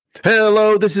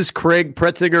Hello, this is Craig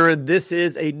Pretzinger, and this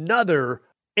is another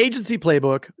agency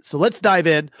playbook. So let's dive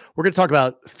in. We're going to talk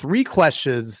about 3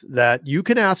 questions that you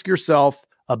can ask yourself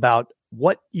about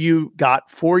what you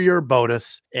got for your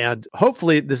bonus. And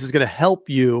hopefully this is going to help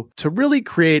you to really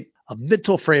create a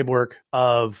mental framework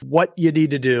of what you need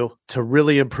to do to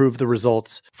really improve the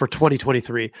results for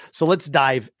 2023. So let's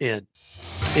dive in.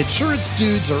 Insurance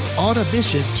dudes are on a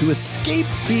mission to escape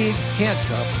being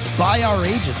handcuffed by our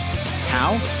agencies.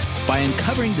 How? By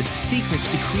uncovering the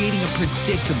secrets to creating a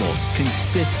predictable,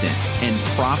 consistent, and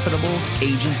profitable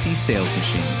agency sales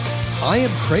machine. I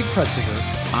am Craig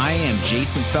Pretzinger. I am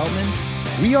Jason Feldman.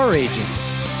 We are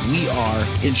agents. We are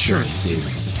insurance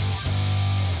dudes.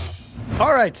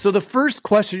 All right. So the first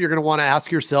question you're going to want to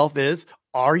ask yourself is,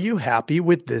 are you happy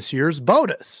with this year's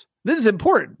bonus? This is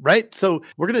important, right? So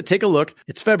we're going to take a look.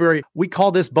 It's February. We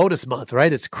call this bonus month,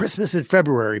 right? It's Christmas in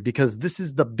February because this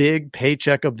is the big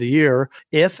paycheck of the year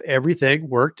if everything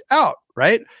worked out,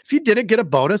 right? If you didn't get a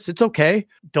bonus, it's okay.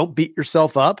 Don't beat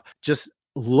yourself up. Just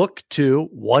look to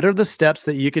what are the steps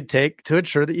that you can take to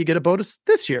ensure that you get a bonus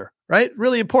this year, right?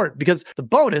 Really important because the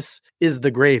bonus is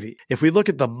the gravy. If we look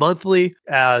at the monthly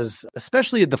as,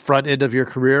 especially at the front end of your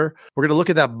career, we're going to look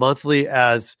at that monthly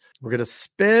as we're going to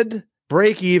spend,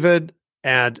 break even,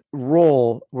 and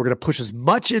roll. We're going to push as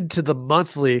much into the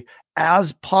monthly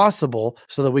as possible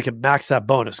so that we can max that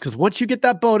bonus. Because once you get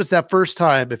that bonus that first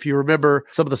time, if you remember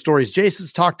some of the stories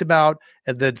Jason's talked about,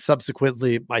 and then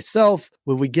subsequently myself,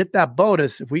 when we get that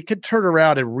bonus, if we can turn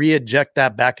around and re-inject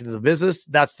that back into the business,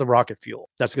 that's the rocket fuel.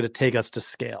 That's going to take us to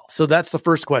scale. So that's the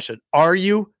first question. Are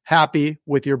you happy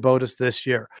with your bonus this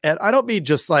year? And I don't mean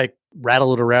just like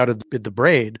rattle it around in the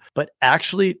brain, but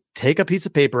actually take a piece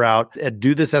of paper out and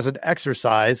do this as an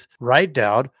exercise. Write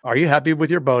down, are you happy with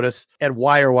your bonus and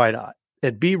why or why not?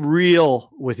 And be real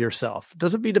with yourself.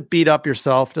 Doesn't mean to beat up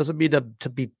yourself. Doesn't mean to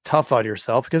be tough on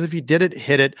yourself, because if you didn't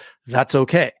hit it, that's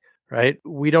okay, right?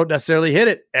 We don't necessarily hit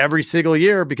it every single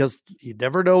year because you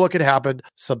never know what could happen.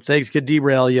 Some things can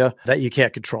derail you that you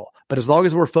can't control. But as long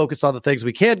as we're focused on the things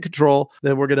we can control,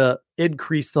 then we're going to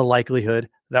increase the likelihood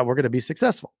that we're going to be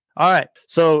successful. All right.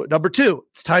 So number 2,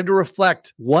 it's time to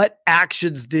reflect. What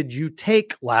actions did you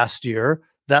take last year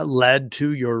that led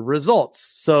to your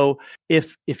results? So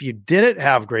if you didn't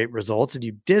have great results and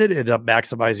you didn't end up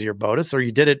maximizing your bonus, or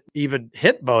you didn't even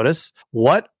hit bonus,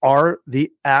 what are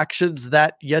the actions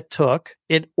that you took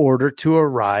in order to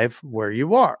arrive where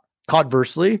you are?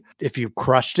 Conversely, if you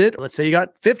crushed it, let's say you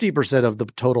got 50% of the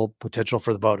total potential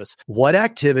for the bonus, what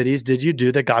activities did you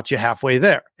do that got you halfway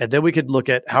there? And then we could look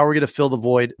at how we're going to fill the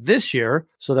void this year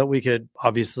so that we could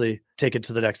obviously take it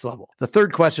to the next level. The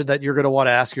third question that you're going to want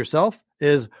to ask yourself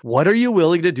is, what are you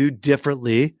willing to do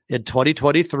differently in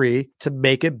 2023 to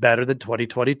make it better than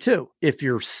 2022? If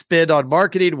your spend on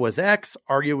marketing was X,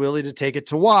 are you willing to take it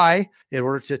to Y in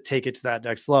order to take it to that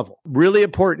next level? Really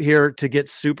important here to get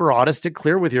super honest and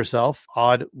clear with yourself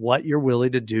on what you're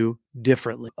willing to do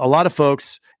differently. A lot of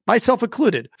folks, myself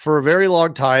included, for a very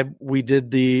long time, we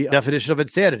did the definition of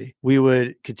insanity. We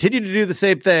would continue to do the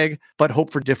same thing, but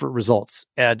hope for different results.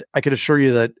 And I can assure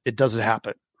you that it doesn't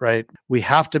happen, right? We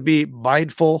have to be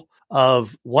mindful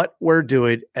of what we're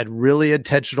doing and really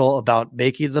intentional about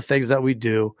making the things that we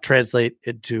do translate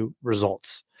into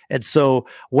results. And so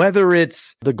whether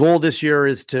it's the goal this year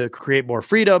is to create more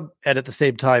freedom and at the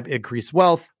same time increase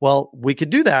wealth, well, we can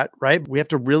do that, right? We have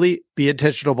to really be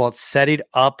intentional about setting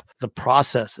up the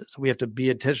processes. We have to be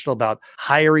intentional about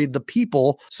hiring the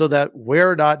people so that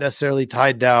we're not necessarily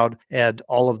tied down and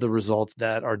all of the results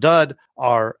that are done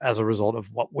are as a result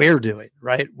of what we're doing,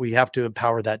 right? We have to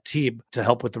empower that team to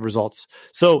help with the results.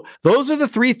 So those are the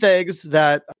 3 things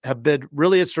that have been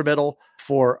really instrumental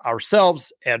for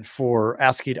ourselves and for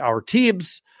asking our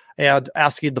teams and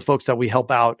asking the folks that we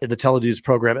help out in the Telenews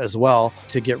program as well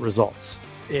to get results.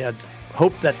 And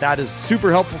hope that is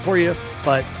super helpful for you.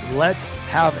 But let's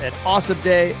have an awesome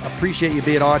day. Appreciate you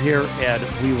being on here, and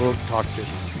we will talk soon.